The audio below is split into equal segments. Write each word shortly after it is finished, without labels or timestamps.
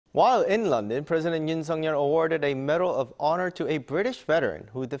While in London, President Yoon Suk-yeol awarded a Medal of Honor to a British veteran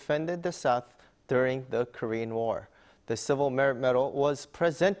who defended the South during the Korean War. The Civil Merit Medal was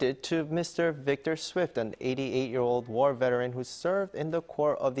presented to Mr. Victor Swift, an 88-year-old war veteran who served in the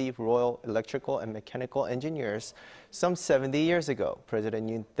Corps of the Royal Electrical and Mechanical Engineers some 70 years ago. President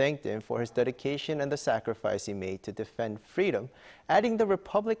Yoon thanked him for his dedication and the sacrifice he made to defend freedom, adding the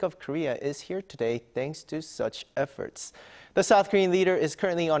Republic of Korea is here today thanks to such efforts. The South Korean leader is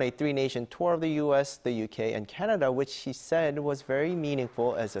currently on a three-nation tour of the U.S., the UK, and Canada, which he said was very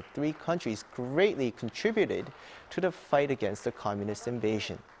meaningful as the three countries greatly contributed to the fight against the communist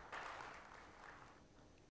invasion.